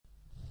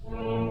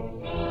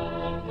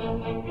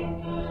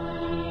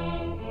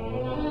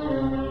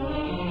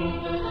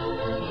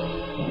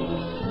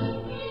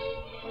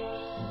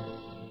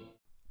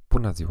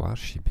Bună ziua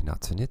și bine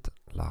ați venit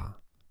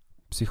la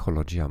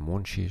Psihologia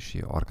muncii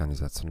și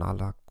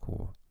organizațională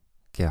cu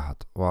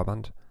Gerhard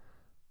Orband,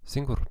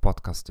 singurul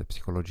podcast de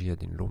psihologie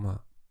din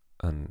lume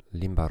în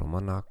limba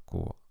română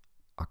cu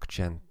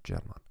accent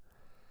german.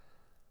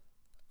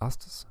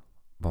 Astăzi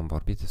vom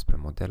vorbi despre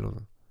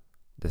modelul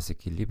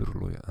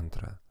dezechilibrului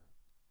între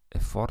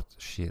efort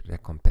și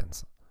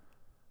recompensă.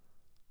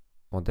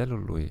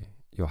 Modelul lui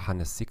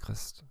Johannes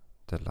Sigrist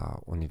de la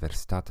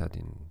Universitatea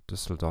din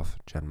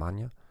Düsseldorf,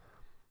 Germania,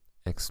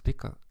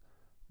 explică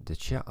de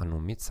ce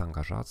anumiți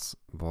angajați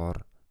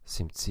vor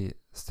simți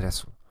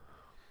stresul.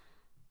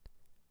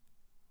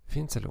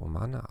 Ființele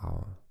umane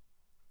au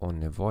o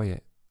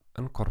nevoie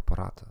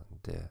încorporată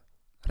de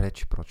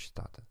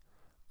reciprocitate.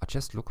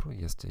 Acest lucru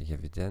este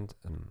evident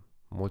în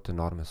multe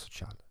norme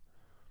sociale.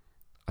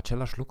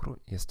 Același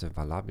lucru este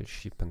valabil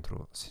și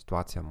pentru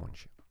situația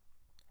muncii.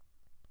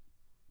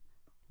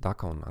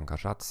 Dacă un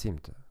angajat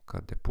simte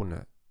că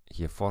depune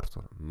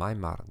eforturi mai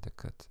mari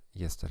decât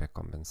este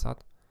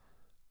recompensat,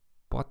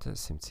 poate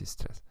simți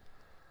stres.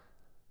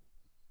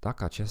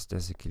 Dacă acest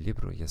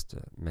dezechilibru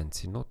este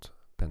menținut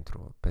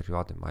pentru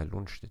perioade mai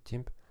lungi de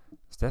timp,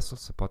 stresul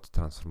se poate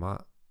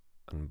transforma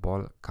în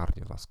boli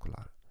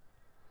cardiovasculare.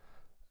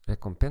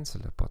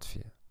 Recompensele pot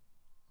fi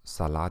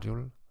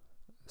salariul,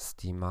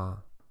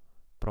 stima,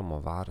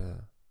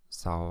 promovare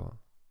sau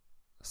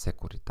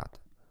securitate.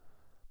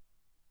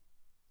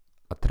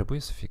 Ar trebui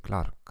să fie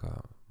clar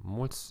că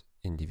mulți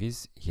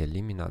indivizi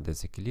elimină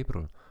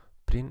dezechilibrul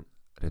prin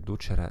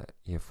reducerea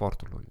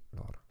efortului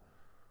lor.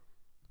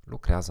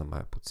 Lucrează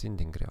mai puțin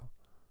din greu.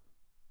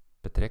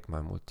 Petrec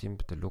mai mult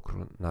timp de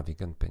lucru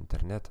navigând pe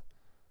internet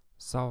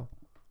sau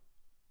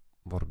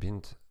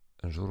vorbind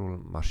în jurul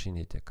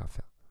mașinii de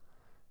cafea.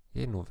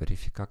 Ei nu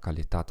verifică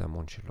calitatea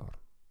muncilor.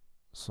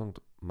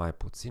 Sunt mai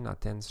puțin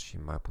atenți și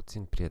mai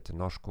puțin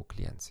prietenoși cu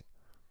clienții.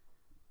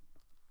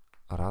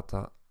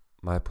 Arată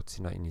mai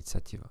puțină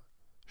inițiativă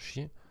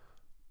și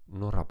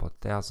nu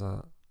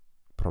raportează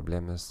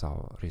probleme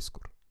sau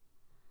riscuri.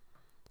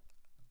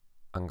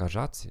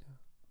 Angajații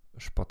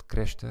își pot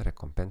crește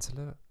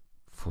recompensele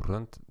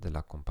furând de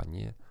la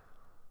companie,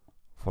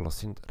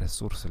 folosind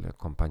resursele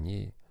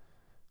companiei,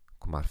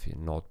 cum ar fi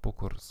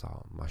notebook-uri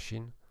sau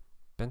mașini,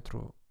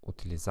 pentru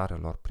utilizarea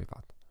lor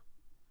privată.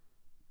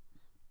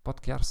 Pot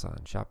chiar să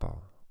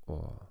înceapă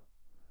o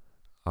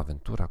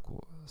aventură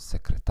cu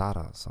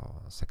secretara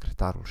sau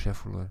secretarul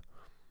șefului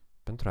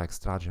pentru a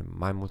extrage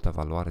mai multă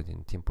valoare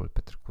din timpul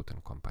petrecut în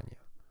companie.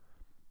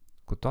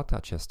 Cu toate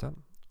acestea,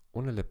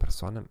 unele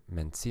persoane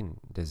mențin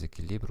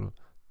dezechilibrul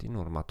din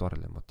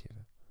următoarele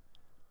motive.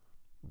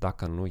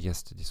 Dacă nu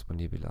este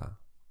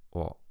disponibilă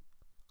o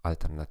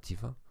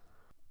alternativă,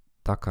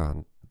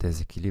 dacă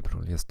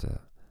dezechilibrul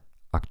este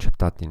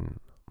acceptat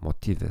din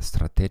motive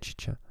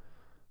strategice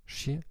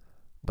și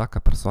dacă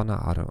persoana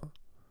are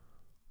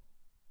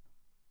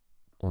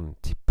un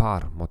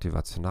tipar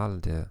motivațional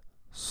de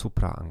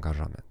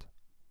supraangajament.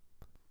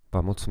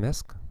 Vă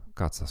mulțumesc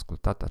că ați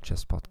ascultat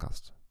acest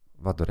podcast.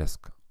 Vă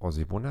doresc o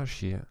zi bună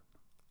și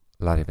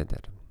la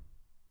revedere!